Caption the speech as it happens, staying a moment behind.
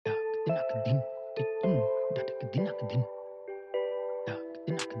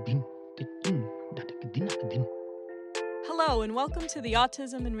Hello, and welcome to the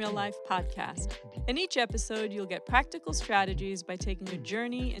Autism in Real Life podcast. In each episode, you'll get practical strategies by taking a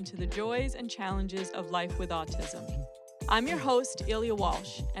journey into the joys and challenges of life with autism. I'm your host, Ilya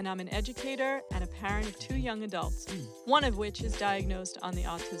Walsh, and I'm an educator and a parent of 2 young adults, one of which is diagnosed on the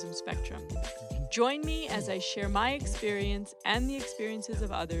autism spectrum. Join me as I share my experience and the experiences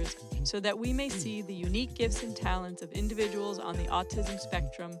of others so that we may see the unique gifts and talents of individuals on the autism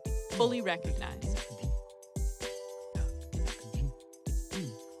spectrum fully recognized.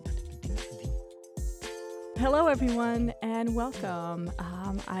 Hello, everyone, and welcome.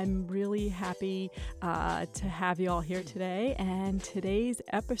 I'm really happy to have you all here today. And today's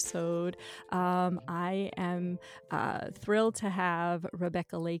episode, I am thrilled to have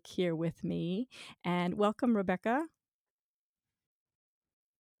Rebecca Lake here with me. And welcome, Rebecca.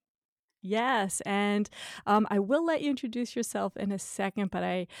 Yes, and I will let you introduce yourself in a second, but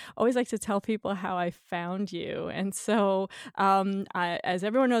I always like to tell people how I found you. And so, as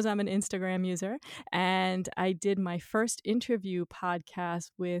everyone knows, I'm an Instagram user, and I did my first interview podcast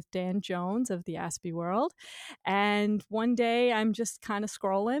with Dan Jones of the Aspie World. And one day, I'm just kind of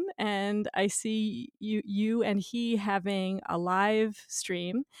scrolling, and I see you and he having a live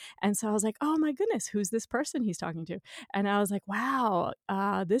stream. And so I was like, oh my goodness, who's this person he's talking to? And I was like, wow,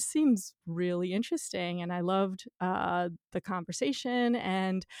 this seems really interesting. And I loved the conversation.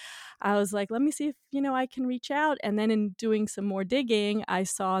 And I was like, let me see if, I can reach out. And then in doing some more digging, I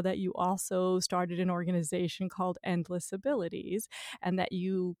saw that you also started an organization called Endless Abilities and that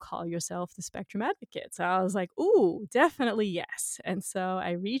you call yourself the Spectrum Advocate. So I was like, ooh, definitely yes. And so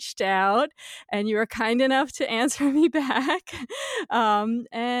I reached out and you were kind enough to answer me back.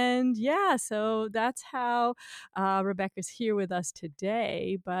 And yeah, so that's how Rebecca's here with us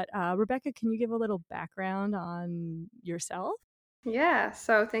today. But Rebecca, can you give a little background on yourself? Yeah,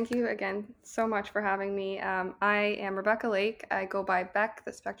 so thank you again so much for having me. I am Rebecca Lake. I go by Beck,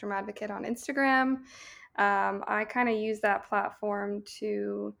 the Spectrum Advocate on Instagram. I kind of use that platform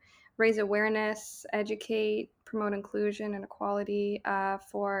to raise awareness, educate, promote inclusion and equality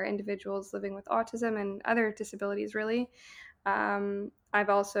for individuals living with autism and other disabilities, really. I've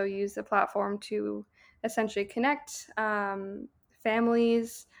also used the platform to essentially connect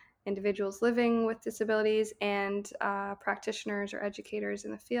families, individuals living with disabilities, and practitioners or educators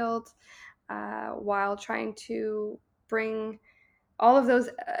in the field while trying to bring all of those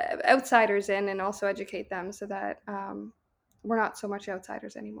outsiders in and also educate them so that we're not so much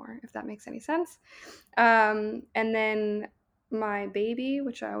outsiders anymore, if that makes any sense. And then my baby,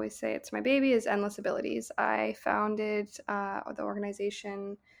 which I always say it's my baby, is Endless Abilities. I founded the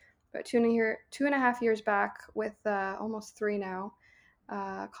organization about 2.5 years back with almost 3 now.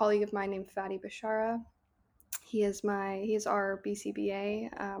 A colleague of mine named Fadi Bashara. He is our BCBA,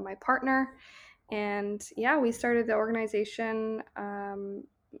 my partner, and yeah, we started the organization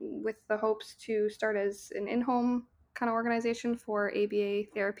with the hopes to start as an in-home kind of organization for ABA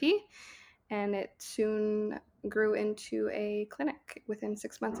therapy, and it soon grew into a clinic within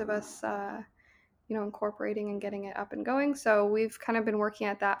 6 months of us incorporating and getting it up and going. So we've kind of been working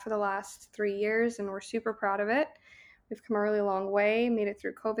at that for the last 3 years, and we're super proud of it. We've come a really long way, made it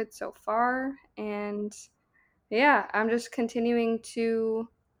through COVID so far, and yeah, I'm just continuing to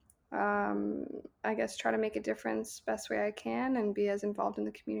I guess try to make a difference best way I can and be as involved in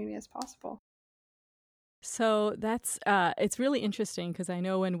the community as possible. So that's it's really interesting because I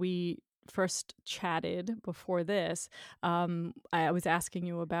know when we first chatted before this, I was asking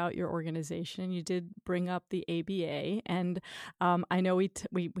you about your organization. You did bring up the ABA, and I know we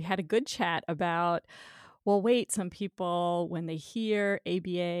had a good chat about. Well, wait, some people, when they hear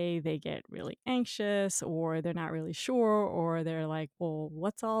ABA, they get really anxious or they're not really sure, or they're like, well,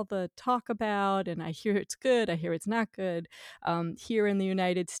 what's all the talk about? And I hear it's good, I hear it's not good. Here in the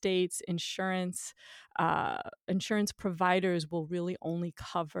United States, insurance providers will really only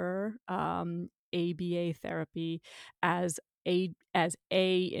cover ABA therapy as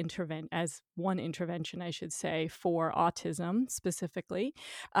one intervention, I should say, for autism specifically.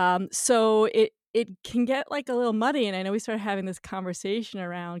 So it can get like a little muddy, and I know we started having this conversation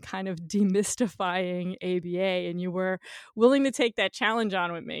around kind of demystifying ABA, and you were willing to take that challenge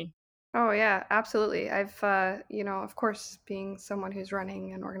on with me. Oh yeah, absolutely. I've of course, being someone who's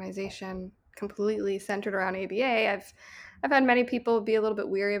running an organization completely centered around ABA, I've had many people be a little bit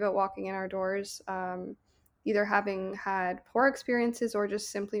weary about walking in our doors, either having had poor experiences or just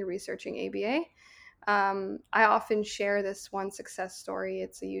simply researching ABA. I often share this one success story.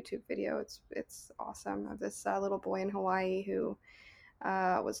 It's a YouTube video. It's awesome, of this little boy in Hawaii who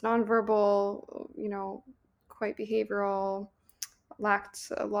was nonverbal, quite behavioral,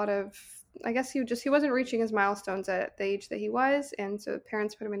 lacked a lot of, I guess he wasn't reaching his milestones at the age that he was. And so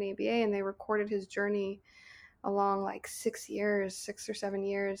parents put him in ABA and they recorded his journey along like 6 years, 6 or 7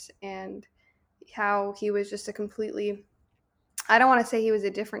 years, and how he was just a completely, I don't want to say he was a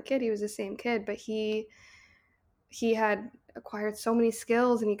different kid, he was the same kid, but he had acquired so many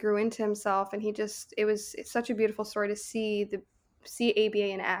skills and he grew into himself, and it's such a beautiful story to see ABA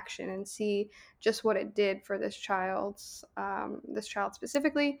in action and see just what it did for this child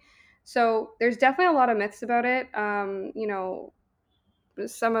specifically. So there's definitely a lot of myths about it.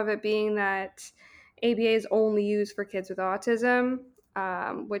 Some of it being that ABA is only used for kids with autism,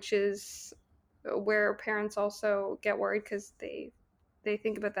 which is where parents also get worried because they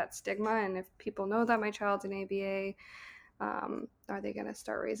think about that stigma, and if people know that my child's in ABA, are they going to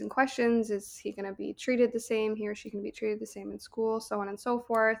start raising questions? Is he going to be treated the same? He or she can be treated the same in school, so on and so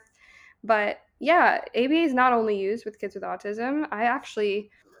forth. But yeah, ABA is not only used with kids with autism. I actually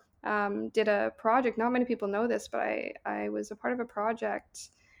did a project. Not many people know this, but I was a part of a project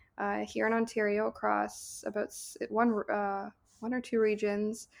here in Ontario across about one or two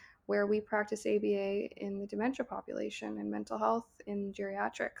regions where we practice ABA in the dementia population and mental health in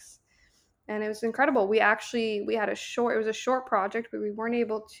geriatrics. And it was incredible. We had it was a short project, but we weren't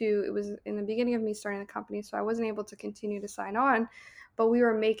able to, it was in the beginning of me starting the company, so I wasn't able to continue to sign on, but we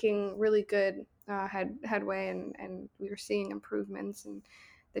were making really good headway, and we were seeing improvements, and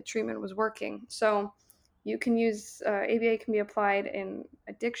the treatment was working. So you can use ABA can be applied in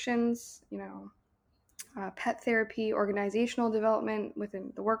addictions, pet therapy, organizational development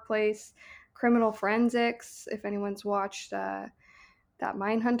within the workplace, criminal forensics. If anyone's watched that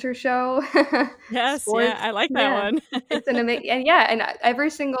Mindhunter show, Yes, yeah, sports, I like that yeah, one. it's an amazing, and yeah, and every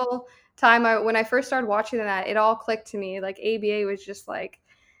single time when I first started watching that, it all clicked to me. Like ABA was just like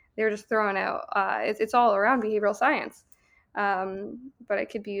they were just throwing out. It's all around behavioral science, but it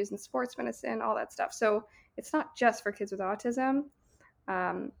could be used in sports medicine, all that stuff. So it's not just for kids with autism.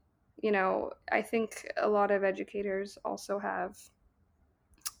 Um, I think a lot of educators also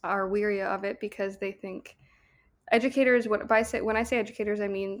are weary of it because they think educators, when I say educators, I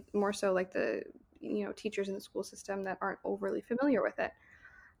mean more so like the teachers in the school system that aren't overly familiar with it,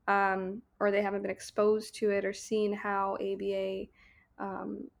 or they haven't been exposed to it or seen how ABA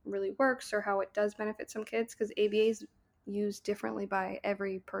really works or how it does benefit some kids, because ABA is used differently by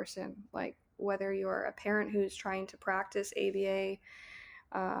every person, like whether you're a parent who's trying to practice ABA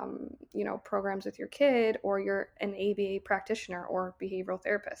programs with your kid, or you're an ABA practitioner or behavioral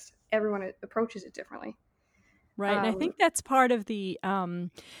therapist. Everyone approaches it differently. Right, and I think that's part of the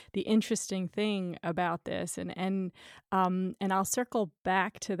interesting thing about this, and I'll circle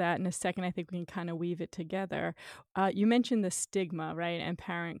back to that in a second. I think we can kind of weave it together. You mentioned the stigma, right, and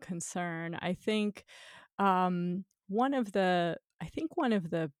parent concern. I think one of the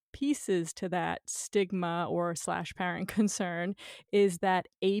pieces to that stigma or slash parent concern is that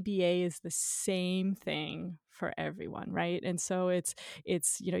ABA is the same thing for everyone, right? And so it's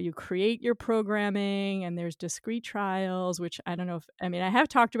you create your programming and there's discrete trials, which I don't know if, I mean, I have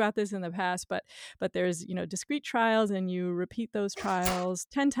talked about this in the past, but there's discrete trials, and you repeat those trials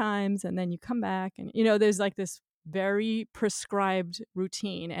 10 times and then you come back, and there's like this very prescribed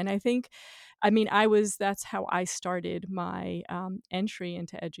routine. And that's how I started my entry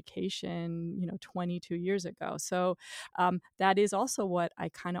into education, 22 years ago. So that is also what I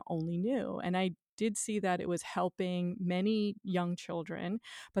kind of only knew. And I did see that it was helping many young children.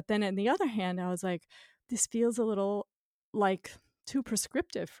 But then on the other hand, I was like, this feels a little like too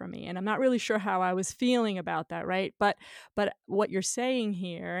prescriptive for me, and I'm not really sure how I was feeling about that, right? But what you're saying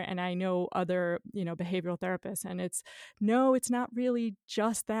here, and I know other behavioral therapists, and it's not really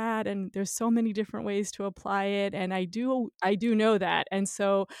just that, and there's so many different ways to apply it, and I do know that. And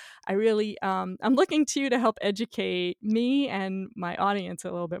so I really I'm looking to you to help educate me and my audience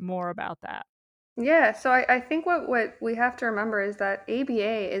a little bit more about that. Yeah, so I think what we have to remember is that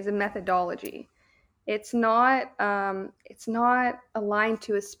ABA is a methodology. It's not aligned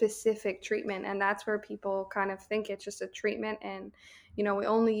to a specific treatment, and that's where people kind of think it's just a treatment, and we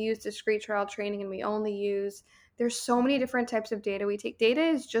only use discrete trial training, and there's so many different types of data we take. Data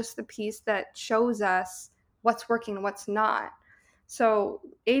is just the piece that shows us what's working and what's not. So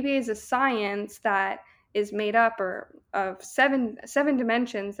ABA is a science that is made up of seven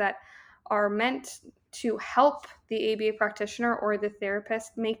dimensions that are meant to help the ABA practitioner or the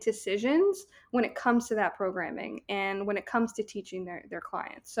therapist make decisions when it comes to that programming and when it comes to teaching their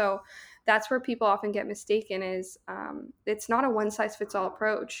clients. So that's where people often get mistaken is it's not a one size fits all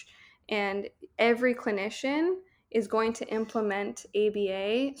approach. And every clinician is going to implement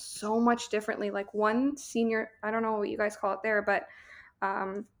ABA so much differently. Like one senior, I don't know what you guys call it there, but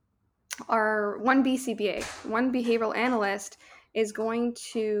um, our one BCBA, one behavioral analyst, is going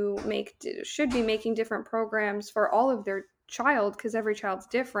to should be making different programs for all of their child, because every child's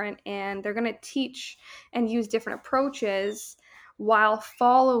different, and they're going to teach and use different approaches while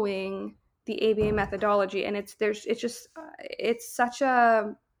following the ABA methodology. And it's such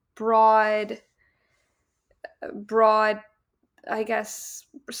a broad, I guess,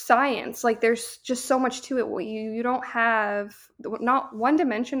 science. Like there's just so much to it. You don't have, not one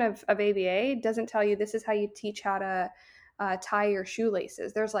dimension of ABA doesn't tell you this is how you teach how to tie your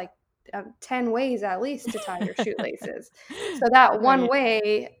shoelaces. There's like 10 ways at least to tie your shoelaces. So that one Right.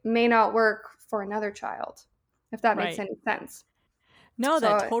 way may not work for another child, if that makes Right. any sense. No,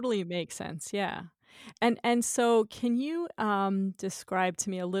 that So totally makes sense. Yeah. And so can you describe to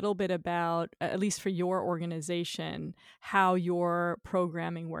me a little bit about, at least for your organization, how your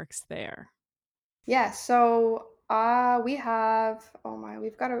programming works there? yeah, so we have, oh my,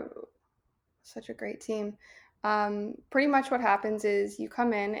 we've got such a great team. Pretty much what happens is you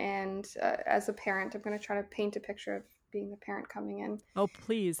come in, and as a parent, I'm going to try to paint a picture of being the parent coming in. Oh,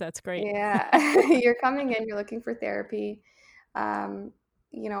 please, that's great. Yeah, you're coming in, you're looking for therapy. Um,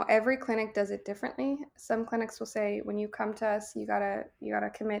 every clinic does it differently. Some clinics will say, when you come to us, you gotta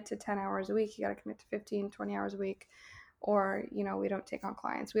commit to 10 hours a week, you gotta commit to 15, 20 hours a week, or, we don't take on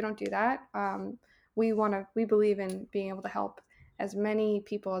clients. We don't do that. We believe in being able to help as many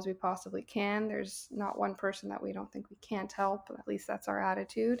people as we possibly can. There's not one person that we don't think we can't help. At least that's our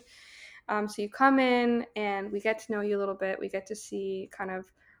attitude. So you come in and we get to know you a little bit. We get to see kind of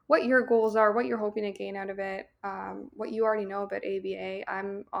what your goals are, what you're hoping to gain out of it, what you already know about ABA.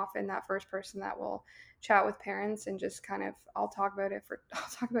 I'm often that first person that will chat with parents and just kind of, I'll talk about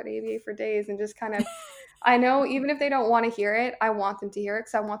ABA for days, and just kind of, I know even if they don't want to hear it, I want them to hear it,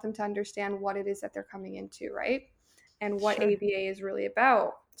 because I want them to understand what it is that they're coming into, right? And what Sure. ABA is really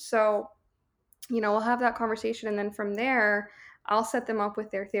about. So, we'll have that conversation, and then from there, I'll set them up with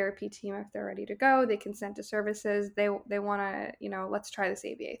their therapy team. If they're ready to go, they consent to services. They want to, let's try this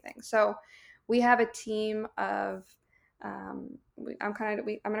ABA thing. So we have a team of, I'm going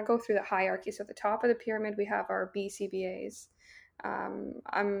to go through the hierarchy. So at the top of the pyramid, we have our BCBAs.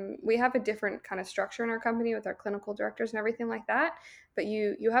 We have a different kind of structure in our company with our clinical directors and everything like that. But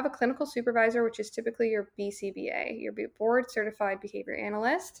you have a clinical supervisor, which is typically your BCBA, your board certified behavior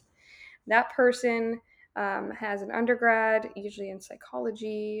analyst. That person has an undergrad, usually in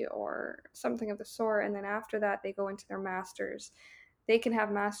psychology or something of the sort, and then after that, they go into their master's. They can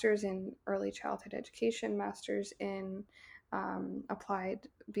have masters in early childhood education, masters in applied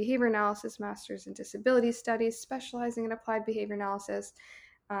behavior analysis, masters in disability studies, specializing in applied behavior analysis.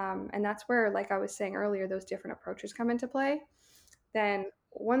 And that's where, like I was saying earlier, those different approaches come into play. Then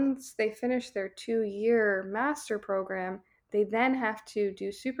once they finish their 2-year master program, they then have to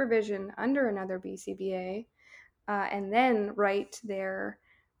do supervision under another BCBA, and then write their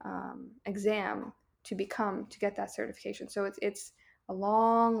exam to get that certification. So it's a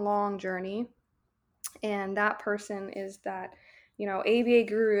long, long journey, and that person is that ABA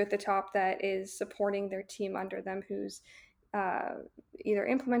guru at the top that is supporting their team under them, who's uh, either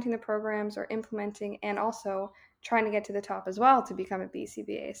implementing the programs or implementing and also trying to get to the top as well to become a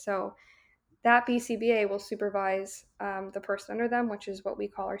BCBA. So that BCBA will supervise the person under them, which is what we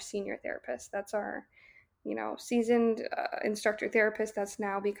call our senior therapist. That's our seasoned instructor therapist that's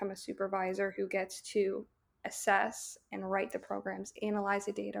now become a supervisor, who gets to assess and write the programs, analyze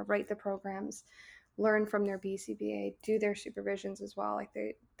the data, write the programs, learn from their BCBA, do their supervisions as well. Like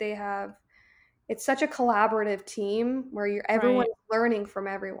they have, it's such a collaborative team where everyone Right. is learning from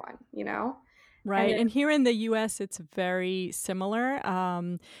everyone, And Right, then, and here in the U.S., it's very similar,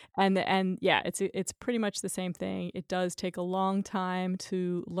 and yeah, it's pretty much the same thing. It does take a long time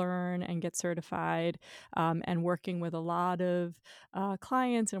to learn and get certified, and working with a lot of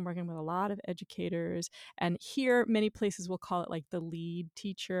clients and working with a lot of educators. And here, many places will call it like the lead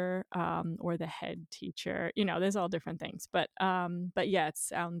teacher, or the head teacher. There's all different things, but yeah, it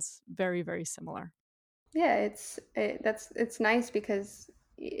sounds very, very similar. yeah, it's nice because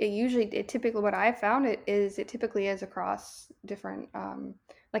it typically, what I found, it typically is across different,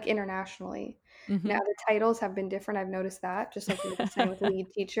 like internationally. Now Hmm. the titles have been different. I've noticed that, just like you were just saying with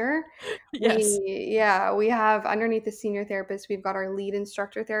lead teacher. Yes. We have underneath the senior therapist, we've got our lead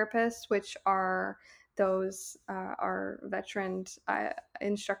instructor therapists, which are those are veteran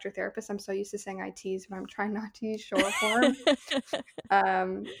instructor therapists. I'm so used to saying ITs, but I'm trying not to use short form.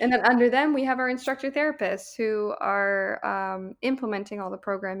 And then under them, we have our instructor therapists who are implementing all the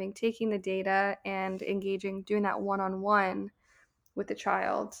programming, taking the data and engaging, doing that one-on-one with the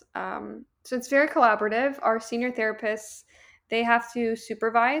child. So it's very collaborative. Our senior therapists, they have to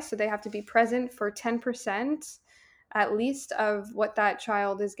supervise, so they have to be present for 10% at least of what that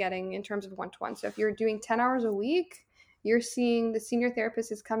child is getting in terms of one-to-one. So if you're doing 10 hours a week, you're seeing the senior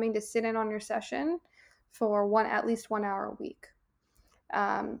therapist is coming to sit in on your session for at least 1 hour a week.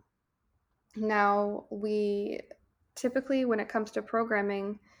 Now, we typically, when it comes to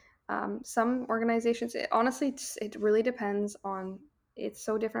programming, some organizations, it really depends on, it's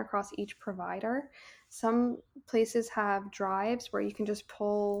so different across each provider. Some places have drives where you can just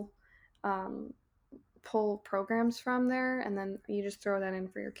pull programs from there, and then you just throw that in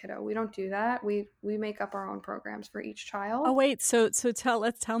for your kiddo. We don't do that. We make up our own programs for each child. Oh wait, so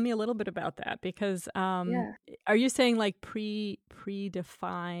tell me a little bit about that, because Yeah. are you saying like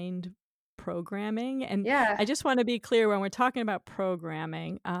predefined programming? And Yeah. I just want to be clear, when we're talking about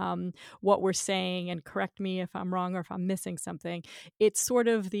programming, what we're saying, and correct me if I'm wrong or if I'm missing something, it's sort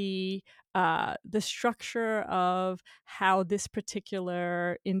of the structure of how this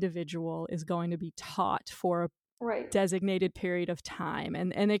particular individual is going to be taught for a Right. designated period of time,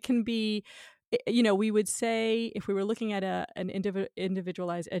 and it can be, we would say, if we were looking at an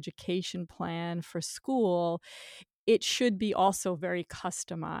individualized education plan for school, it should be also very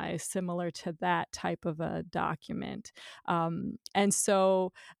customized, similar to that type of a document. And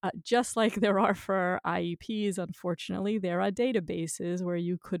so, just like there are for IEPs, unfortunately, there are databases where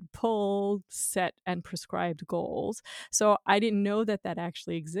you could pull set and prescribed goals. So I didn't know that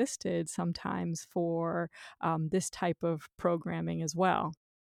actually existed sometimes for this type of programming as well.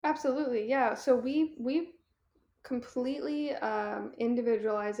 Absolutely. Yeah. So we completely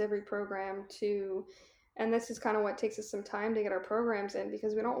individualize every program to, and this is kind of what takes us some time to get our programs in,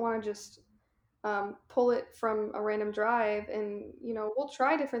 because we don't want to just pull it from a random drive. And we'll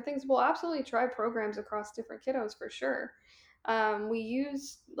try different things. We'll absolutely try programs across different kiddos for sure.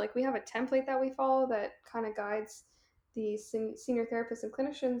 We have a template that we follow that kind of guides the senior therapists and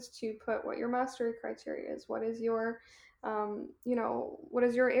clinicians to put what your mastery criteria is. What is your what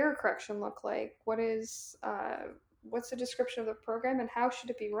does your error correction look like? What's the description of the program, and how should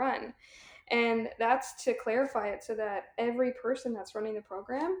it be run? And that's to clarify it so that every person that's running the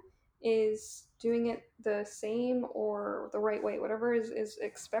program is doing it the same or the right way, whatever is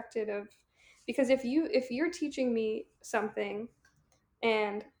expected of. Because if you're teaching me something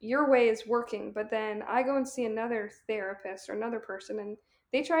and your way is working, but then I go and see another therapist or another person and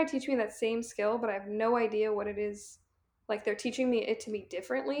they try to teach me that same skill, but I have no idea what it is, like they're teaching me it to me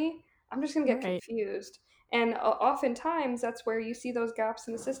differently, I'm just going to get Right. confused. And oftentimes that's where you see those gaps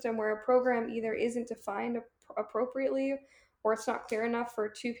in the system, where a program either isn't defined appropriately, or it's not clear enough for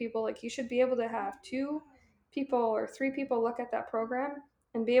two people. Like, you should be able to have two people or three people look at that program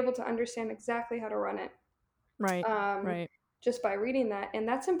and be able to understand exactly how to run it, Right. um, Right. just by reading that. And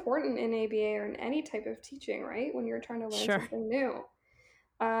that's important in ABA or in any type of teaching, right? When you're trying to learn Sure. something new.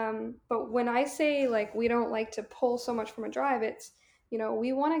 But when I say, like, we don't like to pull so much from a drive, it's,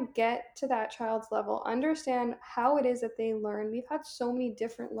 we want to get to that child's level, understand how it is that they learn. We've had so many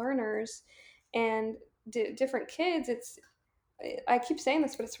different learners and different kids. I keep saying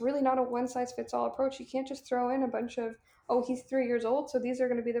this, but it's really not a one size fits all approach. You can't just throw in a bunch of, oh, he's 3 years old, so these are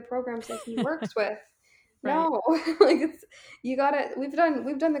going to be the programs that he works with. Right. No, like, it's, you gotta. We've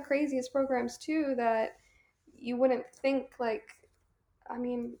done the craziest programs too that you wouldn't think. Like, I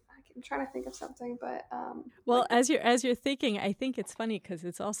mean, I'm trying to think of something, but Well, as you're thinking, I think it's funny because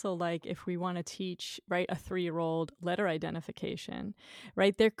it's also like, if we want to teach, right, a 3-year-old letter identification,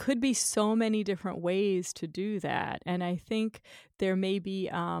 right, there could be so many different ways to do that. And I think there may be,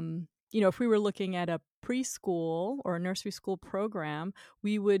 if we were looking at a preschool or a nursery school program,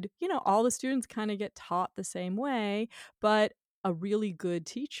 we would, all the students kind of get taught the same way, but a really good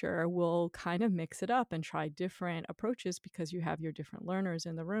teacher will kind of mix it up and try different approaches because you have your different learners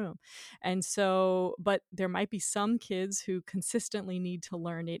in the room. And so, but there might be some kids who consistently need to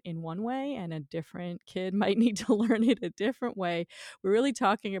learn it in one way, and a different kid might need to learn it a different way. We're really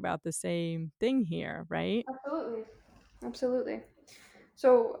talking about the same thing here, right? absolutely, absolutely.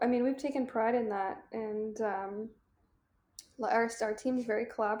 So, I mean, we've taken pride in that, and our team's very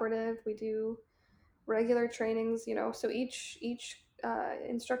collaborative. We do regular trainings, so each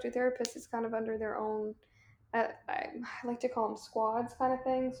instructor therapist is kind of under their own. I like to call them squads, kind of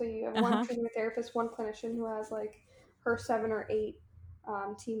thing. So you have Uh one huh. senior therapist, one clinician who has like her 7 or 8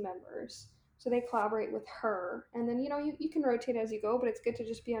 team members. So they collaborate with her. And then, you can rotate as you go, but it's good to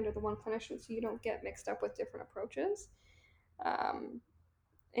just be under the one clinician so you don't get mixed up with different approaches.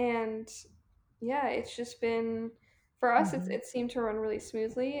 And yeah, it's just been, for us, it seemed to run really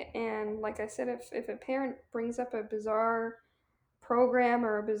smoothly. And like I said, if a parent brings up a bizarre program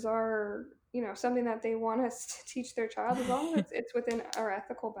or a bizarre, something that they want us to teach their child, as long as it's within our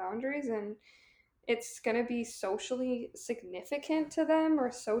ethical boundaries and it's going to be socially significant to them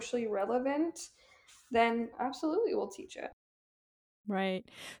or socially relevant, then absolutely we'll teach it. Right.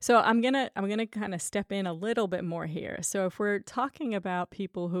 So I'm gonna kind of step in a little bit more here. So if we're talking about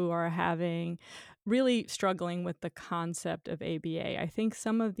people who are really struggling with the concept of ABA, I think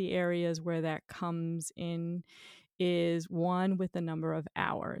some of the areas where that comes in is one with the number of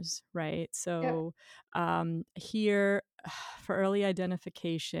hours, right? So here for early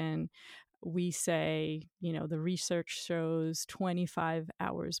identification, we say, the research shows 25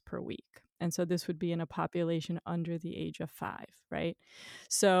 hours per week. And so this would be in a population under the age of 5, right?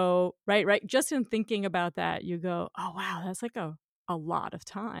 So, right. Just in thinking about that, you go, oh, wow, that's like a lot of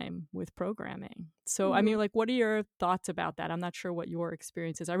time with programming. So, I mean, like, what are your thoughts about that? I'm not sure what your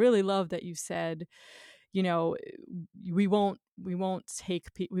experience is. I really love that you said, we won't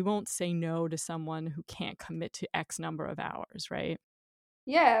say no to someone who can't commit to X number of hours, right?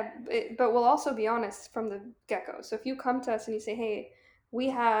 Yeah, but we'll also be honest from the get-go. So if you come to us and you say, hey, we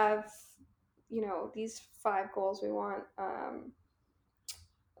have, these 5 goals we want, I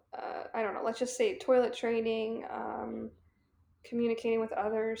don't know, let's just say toilet training, communicating with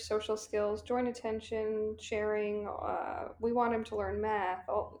others, social skills, joint attention, sharing, we want him to learn math,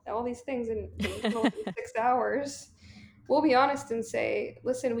 all these things in 6 hours. We'll be honest and say,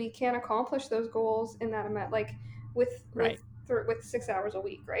 listen, we can't accomplish those goals in that amount, like with 6 hours a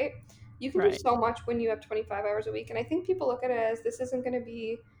week, right? You can do so much when you have 25 hours a week. And I think people look at it as this isn't going to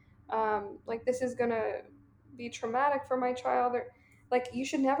be this is going to be traumatic for my child, or like you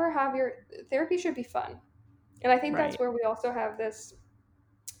should never have your therapy should be fun. And I think that's where we also have this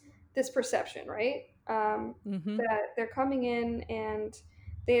perception, right? That they're coming in and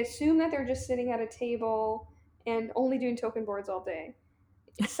they assume that they're just sitting at a table and only doing token boards all day.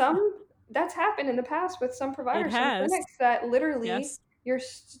 That's happened in the past with some providers, some clinics that literally you're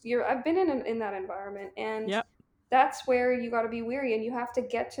I've been in that environment, and that's where you got to be wary, and you have to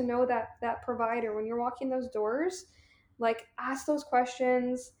get to know that provider when you're walking those doors. Like, ask those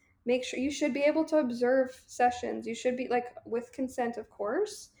questions. Make sure you should be able to observe sessions. You should be, like, with consent, of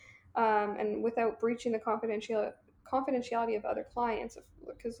course, and without breaching the confidentiality of other clients,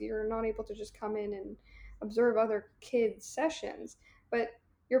 because you're not able to just come in and observe other kids' sessions. But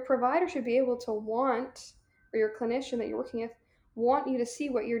your provider should be able to want, or your clinician that you're working with, want you to see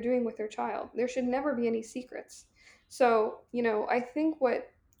what you're doing with their child. There should never be any secrets. So, I think what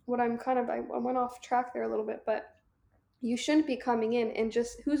I'm I went off track there a little bit, but you shouldn't be coming in and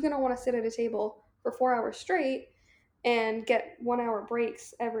just, who's going to want to sit at a table for 4 hours straight and get 1 hour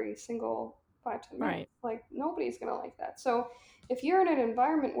breaks every single 5-10 minutes? Right. Like, nobody's going to like that. So if you're in an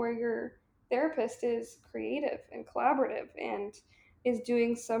environment where your therapist is creative and collaborative and is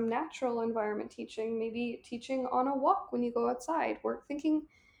doing some natural environment teaching, maybe teaching on a walk when you go outside, or thinking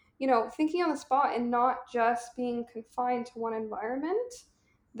on the spot and not just being confined to one environment,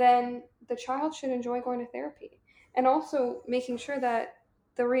 then the child should enjoy going to therapy. And also making sure that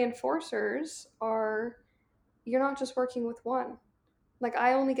the reinforcers are, you're not just working with one. Like,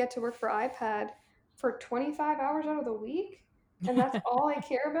 I only get to work for iPad for 25 hours out of the week, and that's all I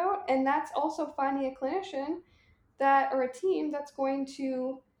care about. And that's also finding a clinician or a team that's going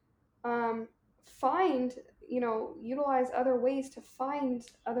to utilize other ways to find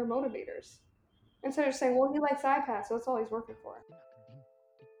other motivators, instead of saying, well, he likes iPad, so that's all he's working for.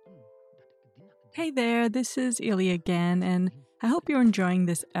 Hey there, this is Ilya again, and I hope you're enjoying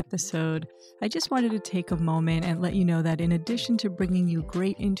this episode. I just wanted to take a moment and let you know that in addition to bringing you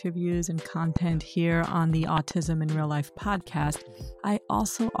great interviews and content here on the Autism in Real Life podcast, I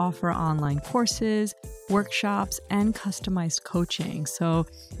also offer online courses, workshops, and customized coaching. So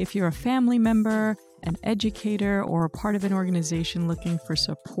if you're a family member, an educator, or a part of an organization looking for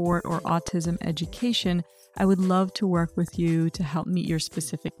support or autism education, I would love to work with you to help meet your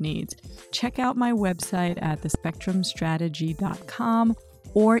specific needs. Check out my website at thespectrumstrategy.com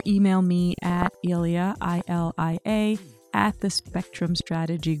or email me at Ilya, ILIA, at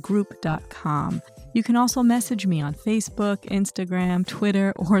thespectrumstrategygroup.com. You can also message me on Facebook, Instagram,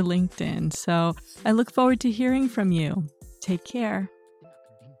 Twitter, or LinkedIn. So I look forward to hearing from you. Take care.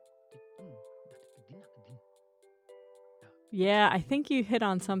 Yeah, I think you hit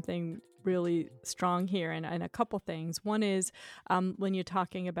on something really strong here, and a couple things. One is when you're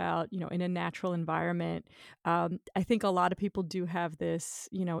talking about, in a natural environment, I think a lot of people do have this,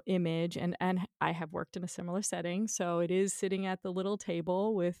 image, and I have worked in a similar setting. So it is sitting at the little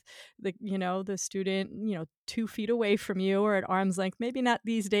table with the student, 2 feet away from you or at arm's length, maybe not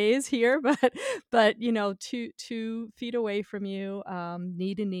these days here, but, 2 feet away from you,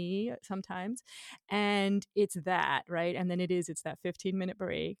 knee to knee sometimes. And it's that, right? And then it's that 15-minute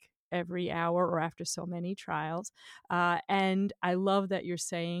break every hour or after so many trials. And I love that you're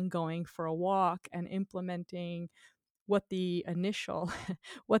saying going for a walk and implementing what the initial,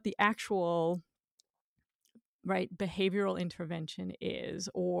 what the actual, right, behavioral intervention is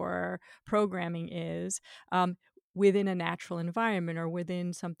or programming is, within a natural environment or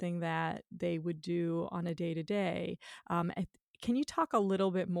within something that they would do on a day to day. Can you talk a little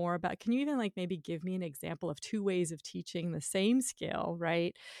bit more about, can you even like maybe give me an example of 2 ways of teaching the same skill,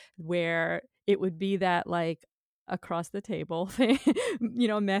 right? Where it would be that like across the table thing,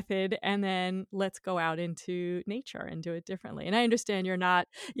 method, and then let's go out into nature and do it differently. And I understand you're not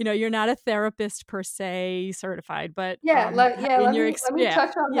a therapist per se certified, but in Let your me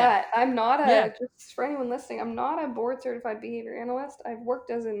touch on yeah, that. I'm not yeah, just for anyone listening, I'm not a board certified behavior analyst. I've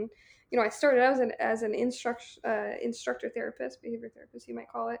worked I started out as an instructor therapist, behavior therapist, you might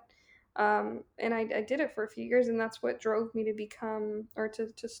call it. And I did it for a few years, and that's what drove me to become or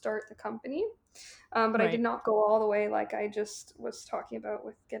to start the company. But I did right. not go all the way like I just was talking about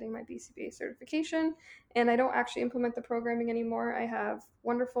with getting my BCBA certification. And I don't actually implement the programming anymore. I have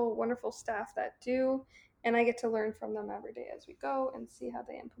wonderful, wonderful staff that do, and I get to learn from them every day as we go and see how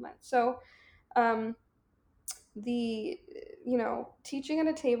they implement. So, um, the teaching at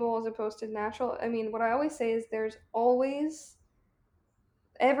a table as opposed to natural. I mean, what I always say is there's always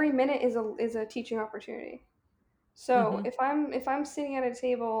every minute is a teaching opportunity. So Mm-hmm. if I'm sitting at a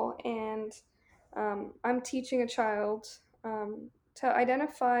table and I'm teaching a child to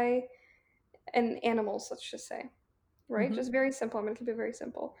identify animals, let's just say, right? Mm-hmm. Just very simple. I'm going to keep it very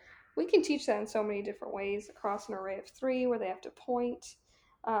simple. We can teach that in so many different ways across an array of 3 where they have to point,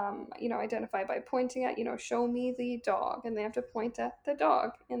 identify by pointing at, show me the dog, and they have to point at the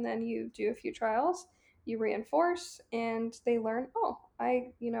dog. And then you do a few trials, you reinforce, and they learn, oh,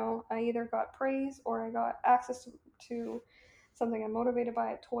 I either got praise or I got access to something I'm motivated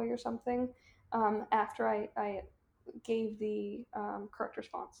by, a toy or something, after I gave the correct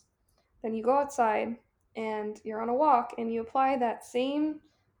response. Then you go outside and you're on a walk and you apply that same,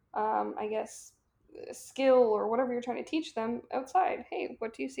 I guess, skill or whatever you're trying to teach them outside. Hey,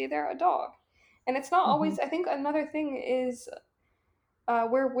 what do you see there? A dog. And it's not Mm-hmm. always, I think another thing is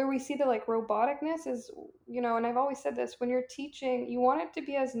where we see the like roboticness is, and I've always said this, when you're teaching, you want it to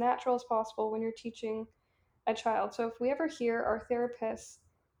be as natural as possible when you're teaching a child. So if we ever hear our therapists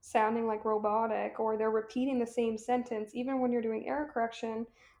sounding like robotic or they're repeating the same sentence, even when you're doing error correction,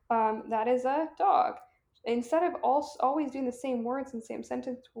 that is a dog. Instead of always doing the same words and same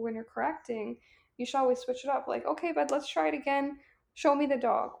sentence when you're correcting, you should always switch it up. Like, okay, bud, let's try it again. Show me the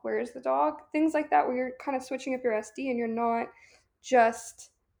dog. Where is the dog? Things like that, where you're kind of switching up your SD and you're not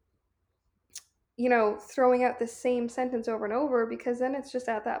just throwing out the same sentence over and over, because then it's just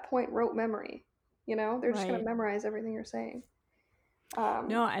at that point rote memory. They're just going to Right. memorize everything you're saying.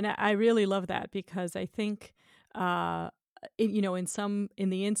 No, and I really love that because I think, in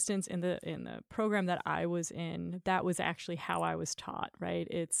the instance in the program that I was in, that was actually how I was taught. Right,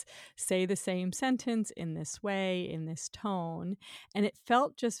 it's say the same sentence in this way, in this tone, and it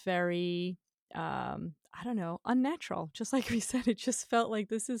felt just very, I don't know, unnatural. Just like we said, it just felt like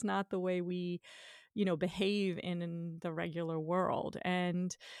this is not the way we behave in the regular world.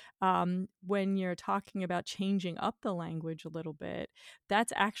 And when you're talking about changing up the language a little bit,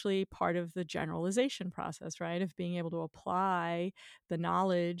 that's actually part of the generalization process, right? Of being able to apply the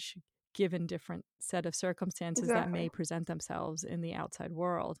knowledge given different set of circumstances that Exactly. may present themselves in the outside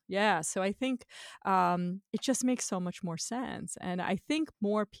world. Yeah, so I think it just makes so much more sense. And I think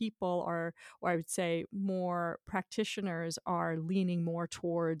more people are, or I would say more practitioners are leaning more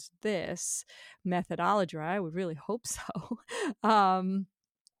towards this methodology. Or I would really hope so.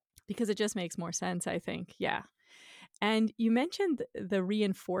 Because it just makes more sense, I think. Yeah. And you mentioned the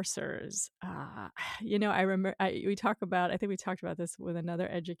reinforcers. I remember we talk about, I think we talked about this with another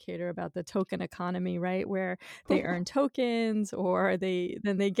educator about the token economy, right? Where they earn tokens or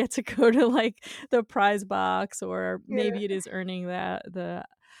then they get to go to like the prize box, or Yeah. maybe it is earning the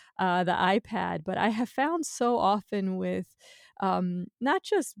iPad. But I have found so often with not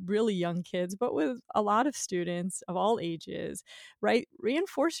just really young kids, but with a lot of students of all ages, right?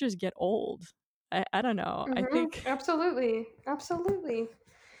 Reinforcers get old. I don't know. I think Absolutely. Absolutely.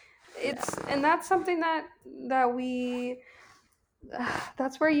 Yeah. And that's something that we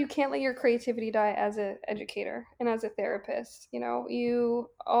that's where you can't let your creativity die as an educator and as a therapist. You know, you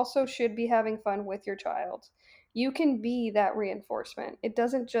also should be having fun with your child. You can be that reinforcement. It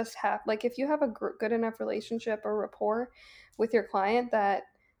doesn't just have, like, if you have a good enough relationship or rapport with your client that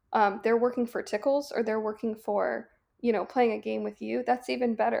they're working for tickles or they're working for, playing a game with you, that's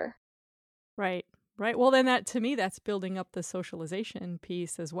even better. Right. Right. Well, then that to me, that's building up the socialization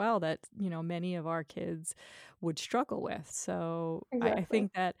piece as well that, many of our kids would struggle with. So I Exactly.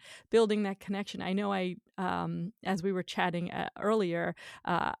 think that building that connection, I know as we were chatting earlier,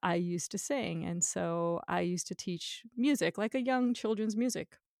 I used to sing. And so I used to teach music, like a young children's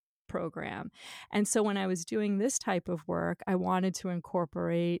music program. And so when I was doing this type of work, I wanted to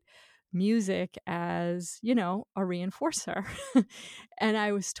incorporate music as, a reinforcer. And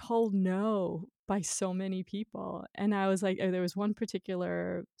I was told no by so many people. And I was like, there was one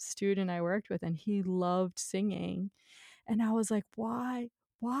particular student I worked with, and he loved singing. And I was like, why?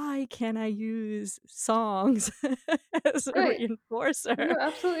 Why can't I use songs as a Right. reinforcer? You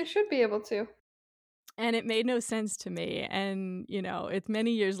absolutely should be able to. And it made no sense to me. And, it's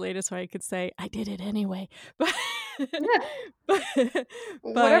many years later, so I could say, I did it anyway. Yeah. But,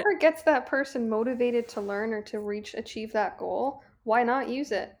 but Whatever gets that person motivated to learn or to achieve that goal, why not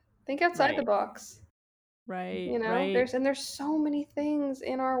use it? Think outside the right, box. right, right, There's so many things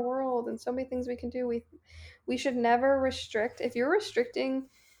in our world and so many things we can do. We should never restrict. If you're restricting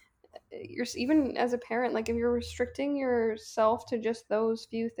even as a parent, like if you're restricting yourself to just those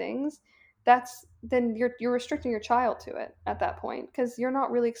few things, then you're restricting your child to it at that point because you're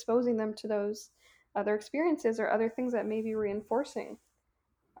not really exposing them to those other experiences or other things that may be reinforcing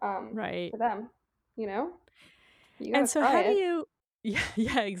right. to them. You know, you And gotta so try how do it. you yeah,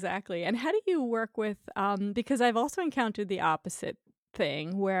 yeah, exactly. And how do you work with because I've also encountered the opposite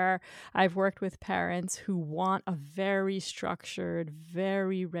thing where I've worked with parents who want a very structured,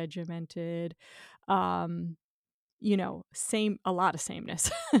 very regimented, um, same a lot of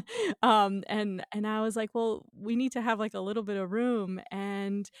sameness. And I was like, well, we need to have like a little bit of room.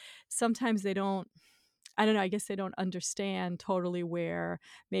 And sometimes they don't I don't know, I guess they don't understand totally where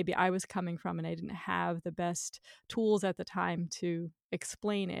maybe I was coming from and I didn't have the best tools at the time to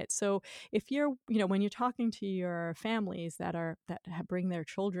explain it. So if when you're talking to your families bring their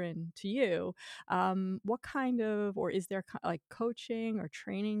children to you, what kind of, or is there like coaching or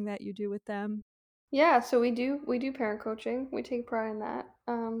training that you do with them? Yeah, so we do parent coaching. We take pride in that.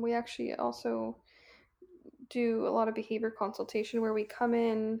 We actually also do a lot of behavior consultation where we come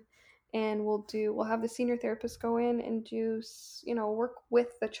in and we'll have the senior therapist go in and work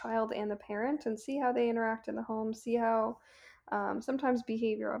with the child and the parent and see how they interact in the home, see how sometimes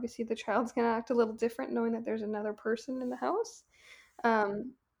behavior, obviously the child's going to act a little different knowing that there's another person in the house.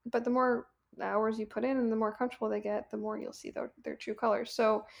 But the more hours you put in and the more comfortable they get, the more you'll see their true colors.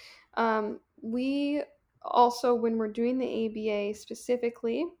 So we also, when we're doing the ABA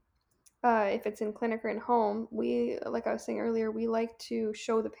specifically, if it's in clinic or in home, like I was saying earlier, we like to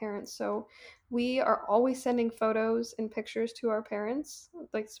show the parents. So we are always sending photos and pictures to our parents,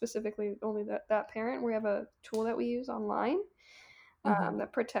 like specifically only that parent. We have a tool that we use online Mhm.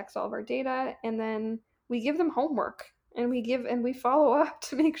 that protects all of our data, and then we give them homework and we follow up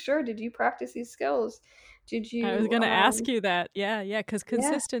to make sure. Did you practice these skills? Did I was you? gonna ask you that. Yeah, yeah, because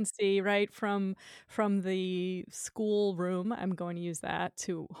Yeah. consistency, right, from the school room, I'm going to use that,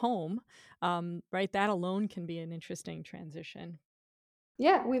 to home, right, that alone can be an interesting transition.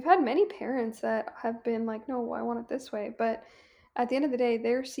 Yeah, we've had many parents that have been like, "No, I want it this way." But at the end of the day,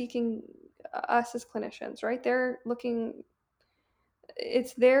 they're seeking us as clinicians, right? They're looking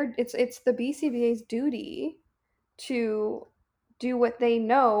it's the BCBA's duty to do what they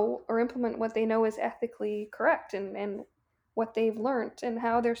know or implement what they know is ethically correct and what they've learned and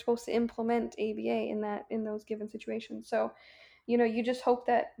how they're supposed to implement ABA in those given situations. So, you just hope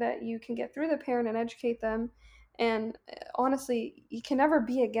that you can get through the parent and educate them. And honestly, you can never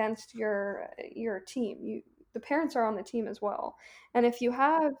be against your team. The parents are on the team as well. And if you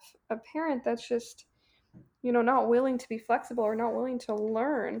have a parent that's just not willing to be flexible or not willing to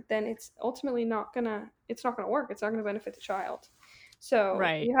learn, then it's not gonna work. It's not gonna benefit the child. So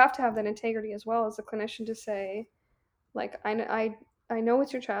Right. you have to have that integrity as well as a clinician to say, like, I know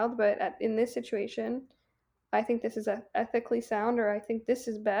it's your child, but in this situation, I think this is ethically sound, or I think this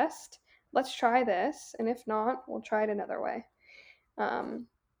is best. Let's try this, and if not, we'll try it another way. Um,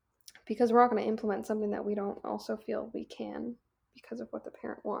 because we're not going to implement something that we don't also feel we can because of what the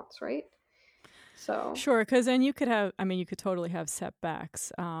parent wants, right? So, Sure, because then you could have, I mean, you could totally have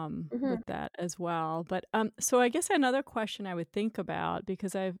setbacks with mhm, that as well. But so I guess another question I would think about,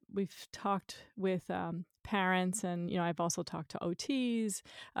 because we've talked with parents, and I've also talked to OTs,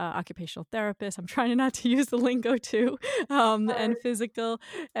 occupational therapists. I'm trying not to use the lingo too, sure,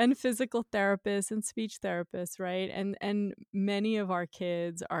 and physical therapists and speech therapists, right? And many of our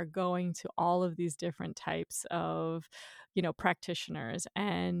kids are going to all of these different types of practitioners.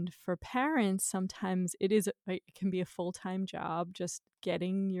 And for parents, sometimes it can be a full-time job just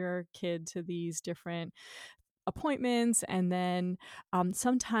getting your kid to these different appointments. And then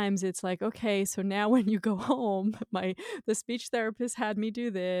sometimes it's like, okay, so now when you go home, the speech therapist had me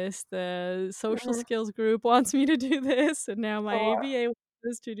do this, the social mhm, skills group wants me to do this, and now my sure. ABA wants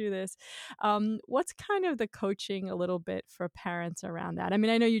us to do this. What's kind of the coaching a little bit for parents around that? I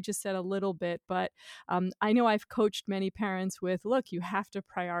mean, I know you just said a little bit, but I know I've coached many parents with, look, you have to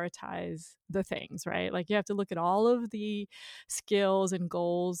prioritize the things, right? Like you have to look at all of the skills and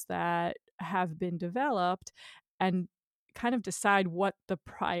goals that have been developed and kind of decide what the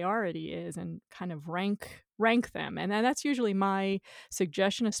priority is and kind of rank them. And then that's usually my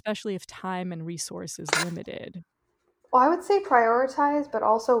suggestion, especially if time and resource is limited. Well, I would say prioritize, but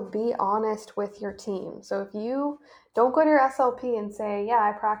also be honest with your team. So if you don't go to your SLP and say, "Yeah,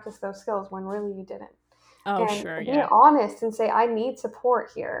 I practiced those skills," when really you didn't, Oh, and sure, be yeah. honest and say, "I need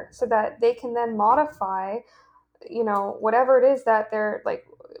support here," so that they can then modify, whatever it is that they're like,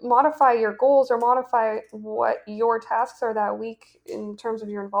 modify your goals or modify what your tasks are that week in terms of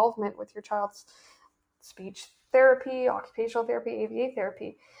your involvement with your child's speech therapy, occupational therapy, ABA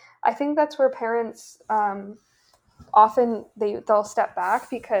therapy. I think that's where parents often they'll step back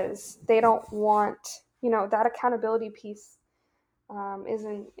because they don't want, that accountability piece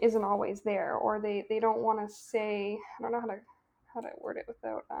isn't always there, or they don't want to say, I don't know how to word it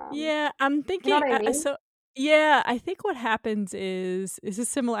without, Yeah, I'm you know thinking, what I mean? yeah, I think what happens is this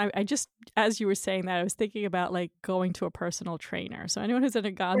similar. I just, as you were saying that, I was thinking about like going to a personal trainer. So anyone who's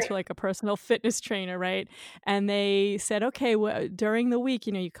ever gone Right. to like a personal fitness trainer, right? And they said, okay, well, during the week,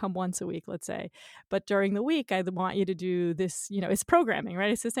 you come once a week, let's say, but during the week, I want you to do this. It's programming,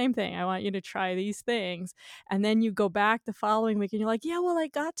 right? It's the same thing. I want you to try these things, and then you go back the following week, and you're like, yeah, well, I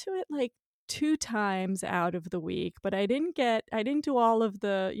got to it like two times out of the week, but I didn't do all of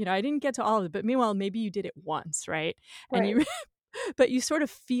the, I didn't get to all of it. But meanwhile, maybe you did it once, right? And Right. you, but you sort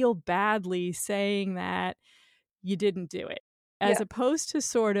of feel badly saying that you didn't do it. As Yeah. opposed to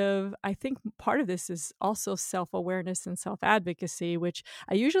sort of, I think part of this is also self awareness and self advocacy, which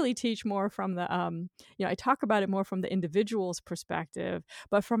I usually teach more from I talk about it more from the individual's perspective,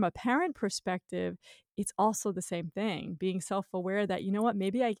 but from a parent perspective, it's also the same thing. Being self aware that, you know what,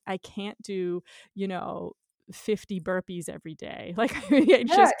 maybe I can't do, you know, 50 burpees every day. Like, I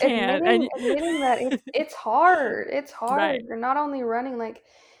Yeah, just can't. admitting And admitting that it's hard. It's hard. right. You're not only running, like,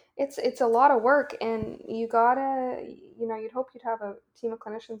 it's a lot of work, and you gotta, you'd hope you'd have a team of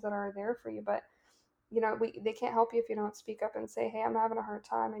clinicians that are there for you, but they can't help you if you don't speak up and say, "Hey, I'm having a hard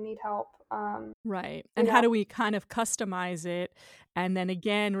time. I need help." Right. You And how know, do we kind of customize it and then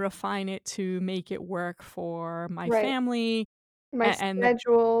again refine it to make it work for my right. family My and the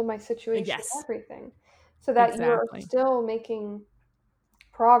schedule, my situation, yes, everything, so that you're exactly. still making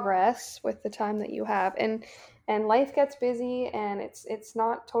progress with the time that you have, and life gets busy, and it's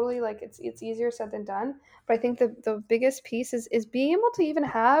not totally like it's easier said than done, but I think the biggest piece is being able to even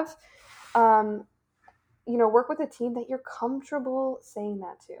have, um work with a team that you're comfortable saying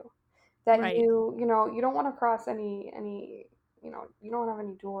that to, that Right. you don't want to cross any, you don't have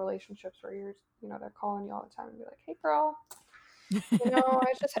any dual relationships where they're calling you all the time and be like, "Hey girl,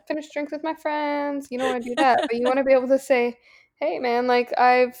 I just finished drinks with my friends." You don't want to do that, but you want to be able to say, "Hey, man, like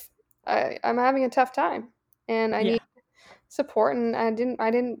I'm having a tough time, and I Yeah. need support, and I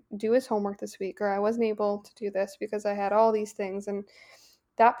didn't do his homework this week, or I wasn't able to do this because I had all these things." And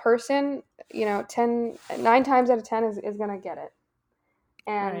that person, 9 times out of 10 is gonna get it,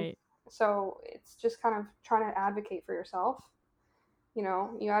 and Right. so it's just kind of trying to advocate for yourself.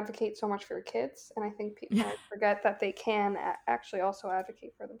 You advocate so much for your kids, and I think parents forget that they can actually also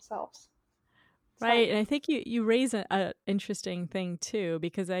advocate for themselves. So, Right, and I think you raise a interesting thing too,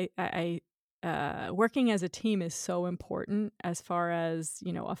 because working as a team is so important as far as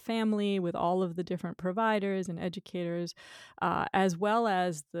a family with all of the different providers and educators, as well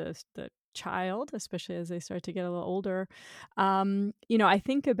as the child, especially as they start to get a little older. I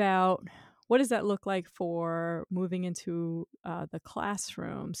think about what does that look like for moving into the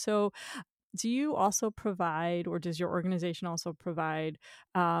classroom. So do you also provide, or does your organization also provide,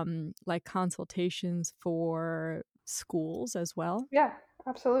 like consultations for schools as well? yeah,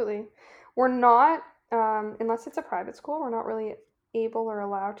 Absolutely. We're not, unless it's a private school, we're not really able or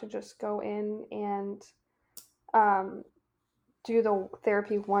allowed to just go in and um, do the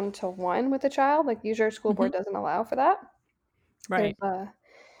therapy one to one with a child. Like usually our school Hmm. board doesn't allow for that. There's Right.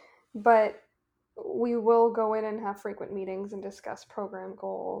 but we will go in and have frequent meetings and discuss program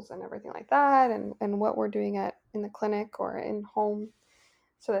goals and everything like that, and what we're doing at in the clinic or in home,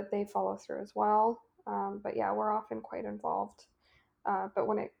 so that they follow through as well. But yeah, we're often quite involved. But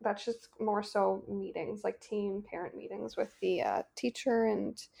when it that's just more so meetings, like team parent meetings with the teacher,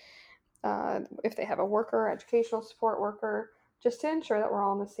 and if they have a worker, educational support worker, just to ensure that we're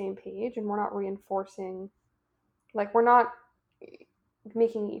all on the same page and we're not reinforcing, like we're not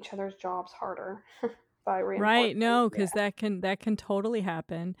making each other's jobs harder by Right. reinforcing. No, Yeah, because that can totally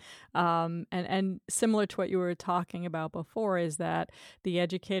happen. And similar to what you were talking about before, is that the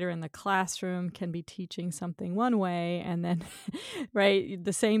educator in the classroom can be teaching something one way, and then right,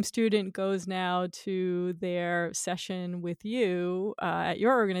 the same student goes now to their session with you at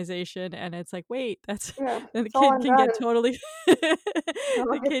your organization, and it's like, wait, that's yeah, then the it's all kid can undone. get totally All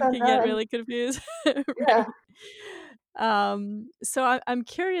the gets kid can get undone. really confused, Yeah, right? So I'm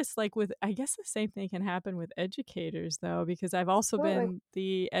curious, like with, I guess the same thing can happen with educators though, because I've also absolutely. been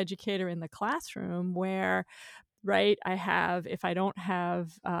the educator in the classroom where, right, I have, if I don't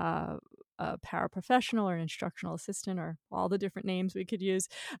have a paraprofessional or an instructional assistant or all the different names we could use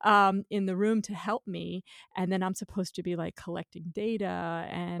in the room to help me, and then I'm supposed to be like collecting data,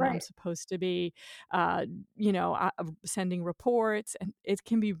 and I'm Right, supposed to be, uh, sending reports, and it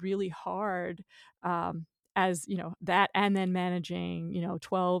can be really hard. As you know, that, and then managing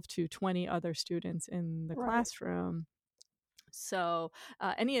 12 to 20 other students in the right. classroom. So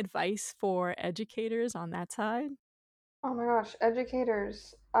any advice for educators on that side? Oh my gosh,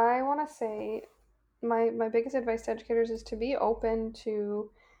 educators. I want to say my biggest advice to educators is to be open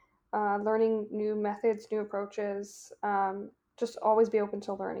to learning new methods, new approaches. Just always be open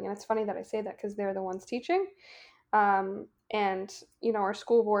to learning. And it's funny that I say that because they're the ones teaching. And our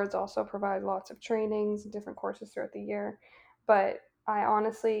school boards also provide lots of trainings and different courses throughout the year. But I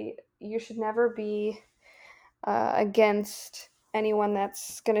honestly, you should never be against anyone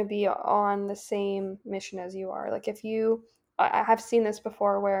that's going to be on the same mission as you are. Like if you, I have seen this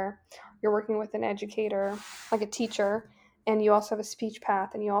before where you're working with an educator, like a teacher, and you also have a speech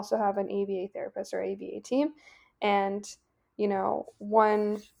path, and you also have an ABA therapist or ABA team, and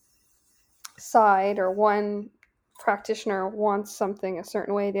one side or one practitioner wants something a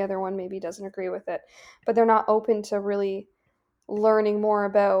certain way, the other one maybe doesn't agree with it, but they're not open to really learning more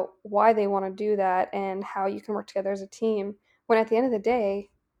about why they want to do that and how you can work together as a team, when at the end of the day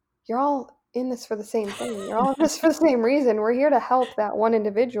you're all in this for the same thing, you're all in this for the same reason. We're here to help that one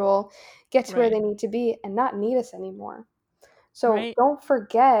individual get to where Right. they need to be and not need us anymore. So Right. don't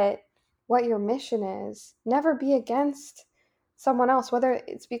forget what your mission is. Never be against someone else, whether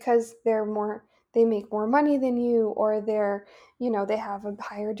it's because they make more money than you, or they have a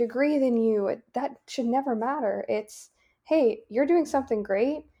higher degree than you. That should never matter. It's, hey, you're doing something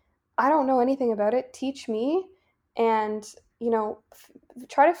great. I don't know anything about it. Teach me. And,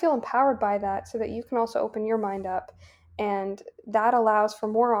 try to feel empowered by that so that you can also open your mind up. And that allows for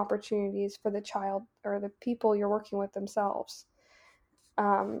more opportunities for the child or the people you're working with themselves.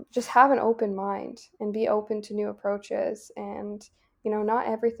 Just have an open mind and be open to new approaches. And, not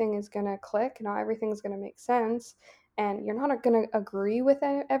everything is going to click, not everything is going to make sense, and you're not going to agree with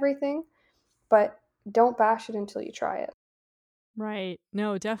everything, but don't bash it until you try it. Right.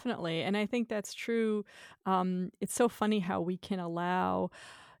 No, definitely. And I think that's true. It's so funny how we can allow,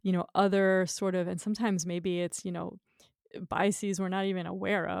 other sort of, and sometimes maybe it's, biases we're not even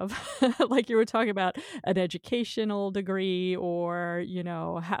aware of. Like you were talking about an educational degree, or,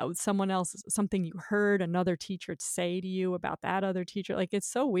 how someone else, something you heard another teacher say to you about that other teacher. Like it's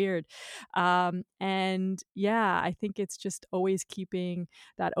so weird. And yeah, I think it's just always keeping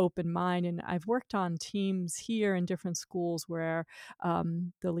that open mind. And I've worked on teams here in different schools where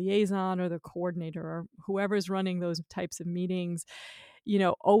the liaison or the coordinator or whoever's running those types of meetings,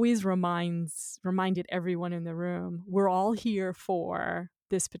 always reminded everyone in the room, we're all here for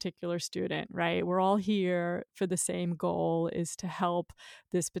this particular student, right? We're all here for the same goal, is to help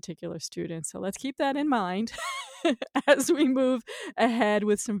this particular student. So let's keep that in mind as we move ahead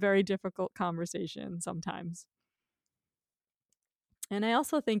with some very difficult conversations sometimes. And I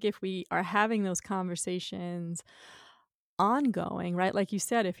also think if we are having those conversations ongoing, right? Like you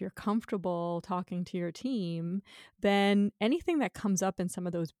said, if you're comfortable talking to your team, then anything that comes up in some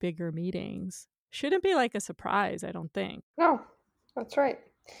of those bigger meetings shouldn't be like a surprise, I don't think. No, that's right.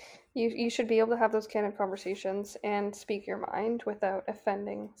 You should be able to have those candid conversations and speak your mind without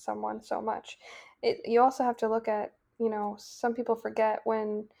offending someone so much. You also have to look at, some people forget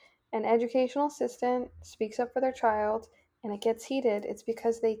when an educational assistant speaks up for their child and it gets heated, it's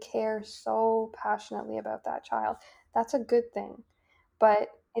because they care so passionately about that child. That's a good thing. But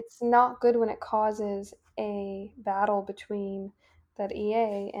it's not good when it causes a battle between that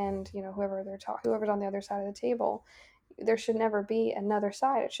EA and, whoever's on the other side of the table. There should never be another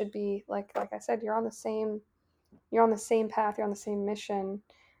side. It should be like I said, you're on the same path, you're on the same mission.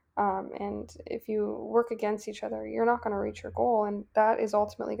 And if you work against each other, you're not going to reach your goal, and that is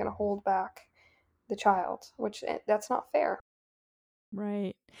ultimately going to hold back the child, which that's not fair.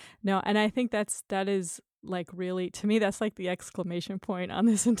 Right. No, and I think that is like really, to me, that's like the exclamation point on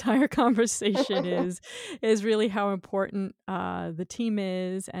this entire conversation is really how important the team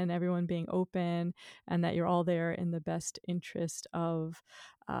is, and everyone being open, and that you're all there in the best interest of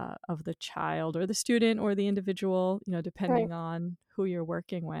the child or the student or the individual, depending Right. on who you're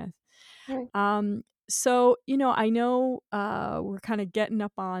working with. Right. So, I know we're kind of getting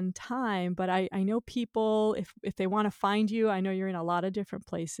up on time, but I know people, if they want to find you, I know you're in a lot of different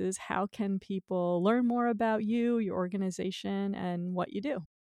places. How can people learn more about you, your organization, and what you do?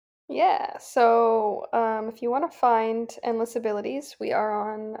 Yeah. So if you want to find Endless Abilities, we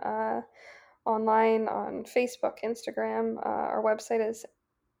are on online on Facebook, Instagram. Our website is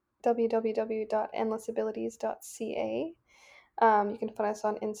www.endlessabilities.ca. You can find us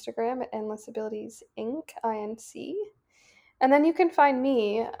on Instagram at Endless Abilities Inc. INC. And then you can find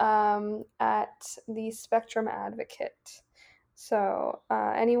me at the Spectrum Advocate. So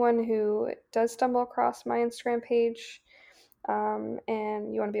anyone who does stumble across my Instagram page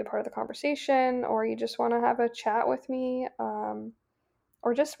and you want to be a part of the conversation, or you just want to have a chat with me, or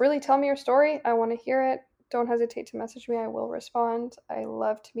just really tell me your story, I want to hear it. Don't hesitate to message me. I will respond. I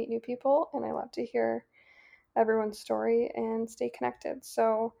love to meet new people, and I love to hear everyone's story and stay connected.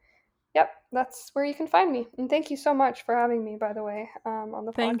 So, yep, that's where you can find me. And thank you so much for having me, by the way, on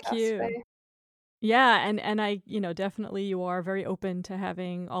the Thank podcast you. today. Yeah, and I, definitely you are very open to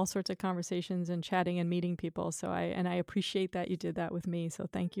having all sorts of conversations and chatting and meeting people. So I appreciate that you did that with me. So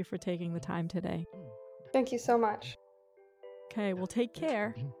thank you for taking the time today. Thank you so much. Okay, well, take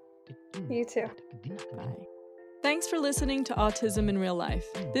care. You too. Bye. Thanks for listening to Autism in Real Life.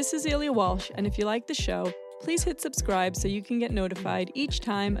 This is Ilya Walsh, and if you like the show, please hit subscribe so you can get notified each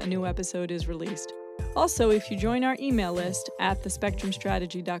time a new episode is released. Also, if you join our email list at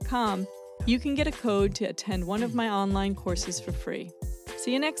thespectrumstrategy.com, you can get a code to attend one of my online courses for free.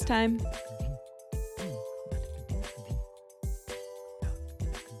 See you next time.